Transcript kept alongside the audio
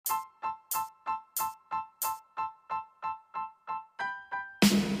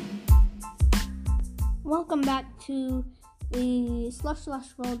Welcome back to the Slush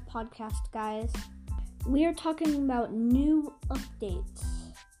World podcast, guys. We are talking about new updates.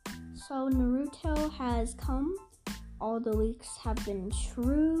 So Naruto has come. All the leaks have been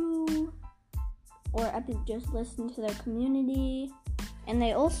true. Or Epic just listened to their community. And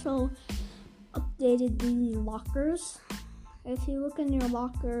they also updated the lockers. If you look in your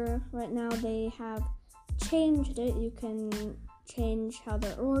locker right now, they have changed it. You can change how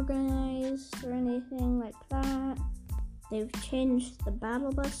they're organized or anything like that. They've changed the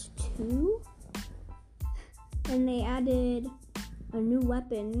battle bus too. And they added a new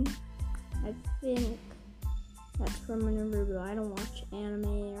weapon. I think that's from Naruto. I don't watch anime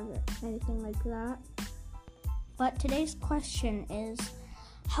or anything like that. But today's question is,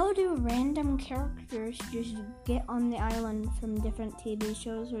 how do random characters just get on the island from different TV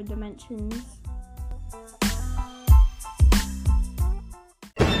shows or dimensions?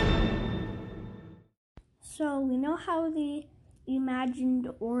 So we know how the imagined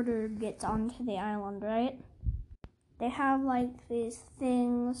order gets onto the island, right? They have like these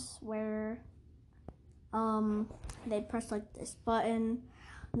things where they press like this button,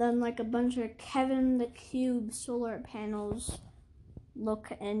 then like a bunch of Kevin the Cube solar panels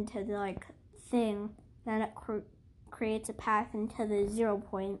look into the like thing, then it creates a path into the 0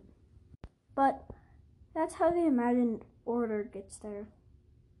 point. But that's how the imagined order gets there,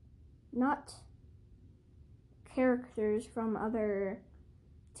 not characters from other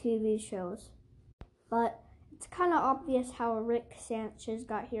TV shows. But it's kind of obvious how Rick Sanchez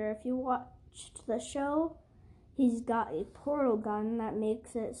got here. If you watched the show, he's got a portal gun that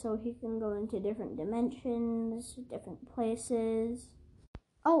makes it so he can go into different dimensions, different places.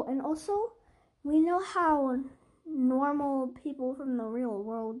 Oh, and also, we know how normal people from the real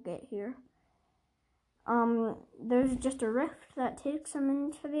world get here. There's just a rift that takes them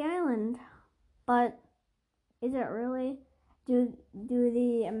into the island. But is it really? Does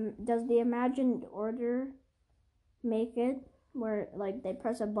the imagined order make it where like they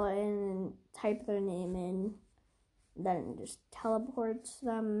press a button and type their name in, then it just teleports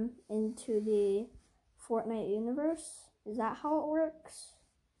them into the Fortnite universe? Is that how it works?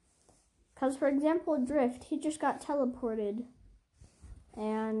 Because for example, Drift, he just got teleported,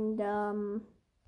 and